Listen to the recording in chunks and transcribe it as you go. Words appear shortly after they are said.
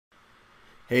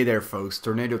Hey there folks,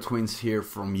 TornadoTwins here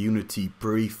from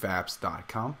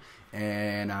UnityPrefabs.com,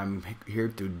 and I'm here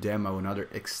to demo another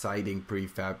exciting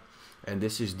prefab, and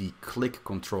this is the click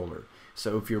controller.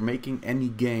 So if you're making any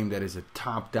game that is a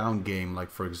top-down game, like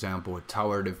for example a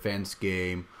tower defense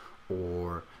game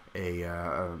or a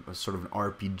sort of an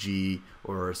RPG,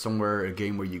 or somewhere a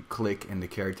game where you click and the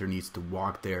character needs to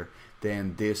walk there,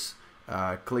 then this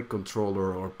click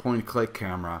controller or point click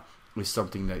camera is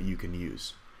something that you can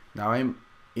use. Now I'm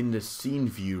in the scene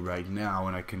view right now,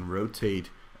 and I can rotate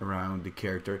around the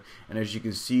character, and as you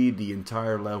can see the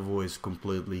entire level is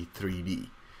completely 3D.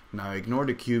 Now ignore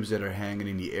the cubes that are hanging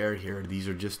in the air here. These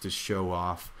are just to show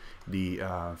off the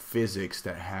physics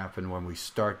that happen when we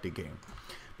start the game.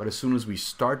 But as soon as we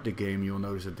start the game, you'll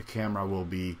notice that the camera will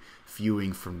be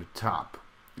viewing from the top.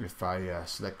 If I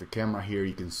select the camera here,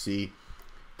 you can see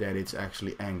that it's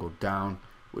actually angled down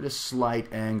with a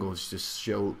slight angle to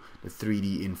show the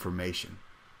 3D information.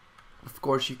 Of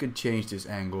course, you can change this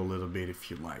angle a little bit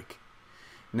if you like.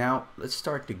 Now let's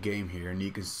start the game here, and you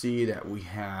can see that we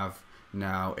have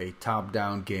now a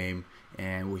top-down game,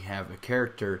 and we have a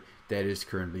character that is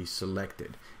currently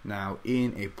selected. Now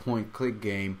in a point-click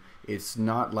game, it's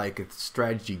not like a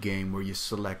strategy game where you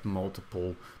select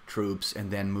multiple troops and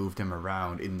then move them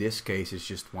around. In this case, it's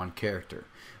just one character.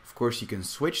 Of course, you can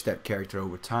switch that character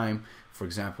over time. For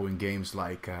example, in games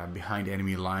like Behind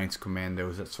Enemy Lines,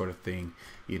 Commandos, that sort of thing,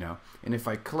 you know. And if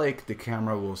I click, the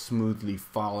camera will smoothly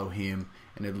follow him,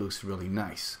 and it looks really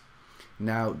nice.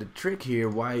 Now, the trick here,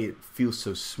 why it feels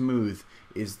so smooth,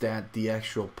 is that the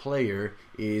actual player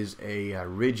is a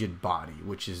rigid body,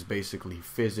 which is basically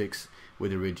physics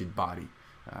with a rigid body.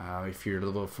 If you're a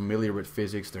little familiar with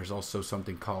physics, there's also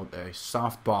something called a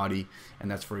soft body,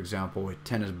 and that's, for example, a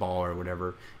tennis ball or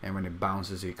whatever, and when it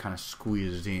bounces it kind of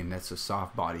squeezes in. That's a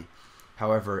soft body.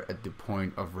 However, at the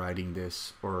point of writing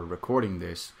this or recording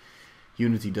this,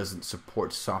 Unity doesn't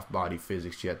support soft body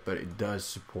physics yet, but it does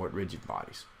support rigid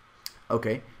bodies.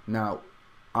 Okay, now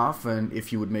often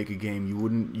if you would make a game, you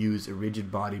wouldn't use a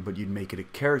rigid body, but you'd make it a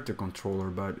character controller.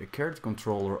 But a character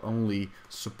controller only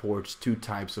supports two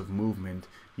types of movement,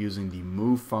 using the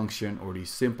move function or the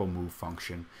simple move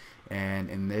function. And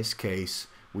in this case,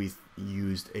 we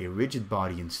used a rigid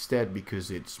body instead because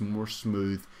it's more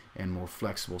smooth and more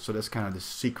flexible. So that's kind of the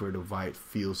secret of why it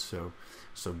feels so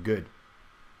good.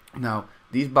 Now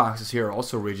these boxes here are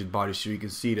also rigid bodies, so you can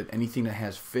see that anything that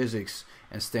has physics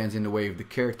and stands in the way of the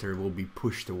character will be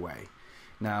pushed away.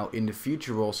 Now in the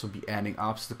future we'll also be adding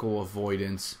obstacle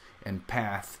avoidance and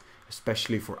path,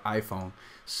 especially for iPhone,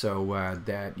 so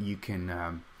that you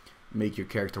can make your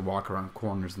character walk around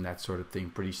corners and that sort of thing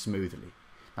pretty smoothly.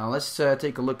 Now let's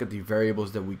take a look at the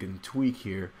variables that we can tweak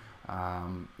here.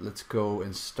 Let's go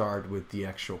and start with the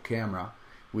actual camera.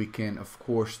 We can of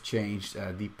course change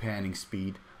the panning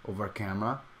speed of our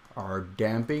camera, our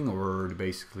damping, or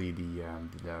basically the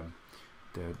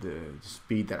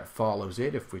speed that follows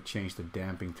it. If we change the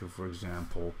damping to, for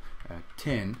example,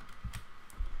 10,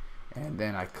 and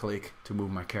then I click to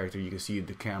move my character, you can see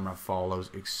the camera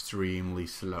follows extremely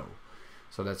slow.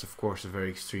 So that's of course a very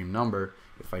extreme number.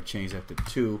 If I change that to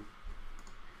 2,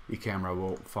 the camera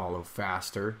will follow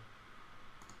faster.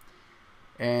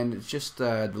 And it's just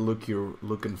the look you're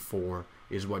looking for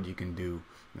is what you can do.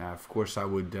 Now of course I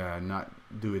would not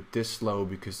do it this slow,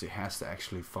 because it has to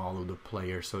actually follow the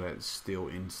player so that it's still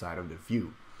inside of the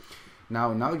view.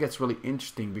 Now it gets really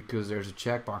interesting, because there's a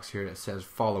checkbox here that says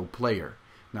follow player.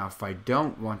 Now if I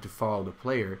don't want to follow the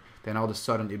player, then all of a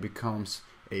sudden it becomes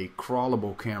a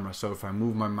crawlable camera. So if I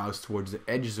move my mouse towards the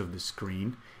edges of the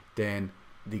screen, then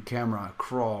the camera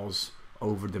crawls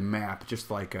over the map, just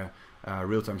like a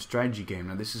real-time strategy game.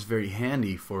 Now this is very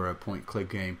handy for a point-click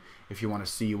game if you want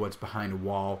to see what's behind a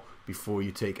wall before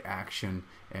you take action,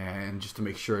 and just to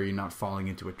make sure you're not falling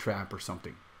into a trap or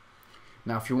something.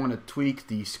 Now if you want to tweak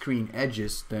the screen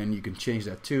edges, then you can change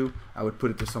that too. I would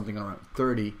put it to something around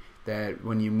 30, that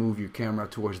when you move your camera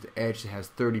towards the edge, it has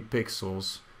 30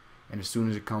 pixels, and as soon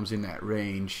as it comes in that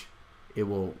range, it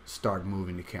will start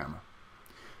moving the camera.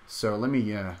 So let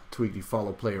me tweak the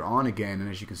follow player on again, and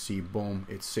as you can see, boom,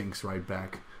 it syncs right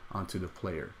back onto the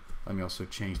player. Let me also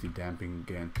change the damping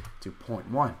again to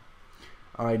 0.1.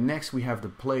 Alright, next we have the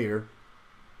player,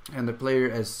 and the player,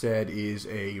 as said, is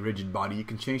a rigid body. You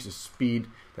can change the speed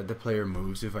that the player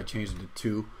moves. If I change it to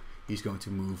 2, he's going to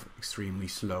move extremely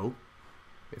slow.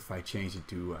 If I change it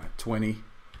to 20,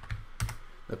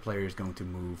 the player is going to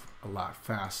move a lot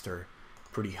faster.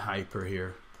 Pretty hyper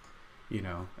here. You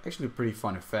know, actually a pretty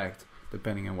fun effect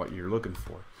depending on what you're looking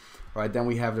for. Right, then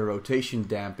we have the rotation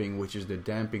damping, which is the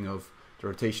damping of the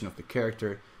rotation of the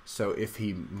character. So if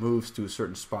he moves to a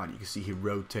certain spot, you can see he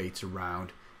rotates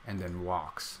around and then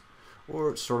walks,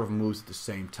 or sort of moves at the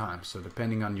same time. So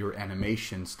depending on your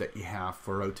animations that you have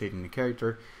for rotating the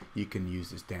character, you can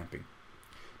use this damping.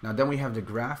 Now then we have the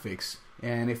graphics,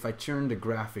 and if I turn the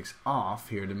graphics off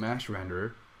here, the mesh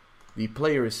renderer, the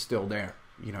player is still there.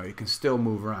 You know, it can still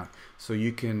move around. So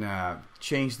you can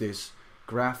change this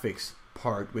graphics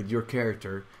part with your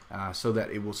character so that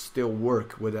it will still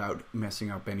work without messing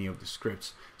up any of the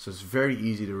scripts. So it's very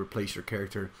easy to replace your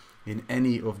character in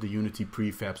any of the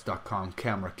unityprefabs.com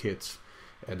camera kits.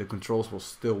 The controls will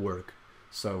still work.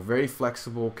 So very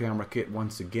flexible camera kit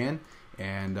once again.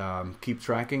 And keep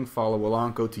tracking, follow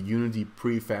along, go to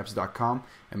unityprefabs.com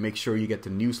and make sure you get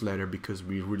the newsletter because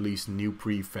we release new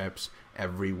prefabs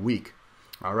every week.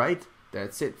 Alright,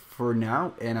 that's it for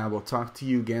now, and I will talk to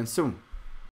you again soon.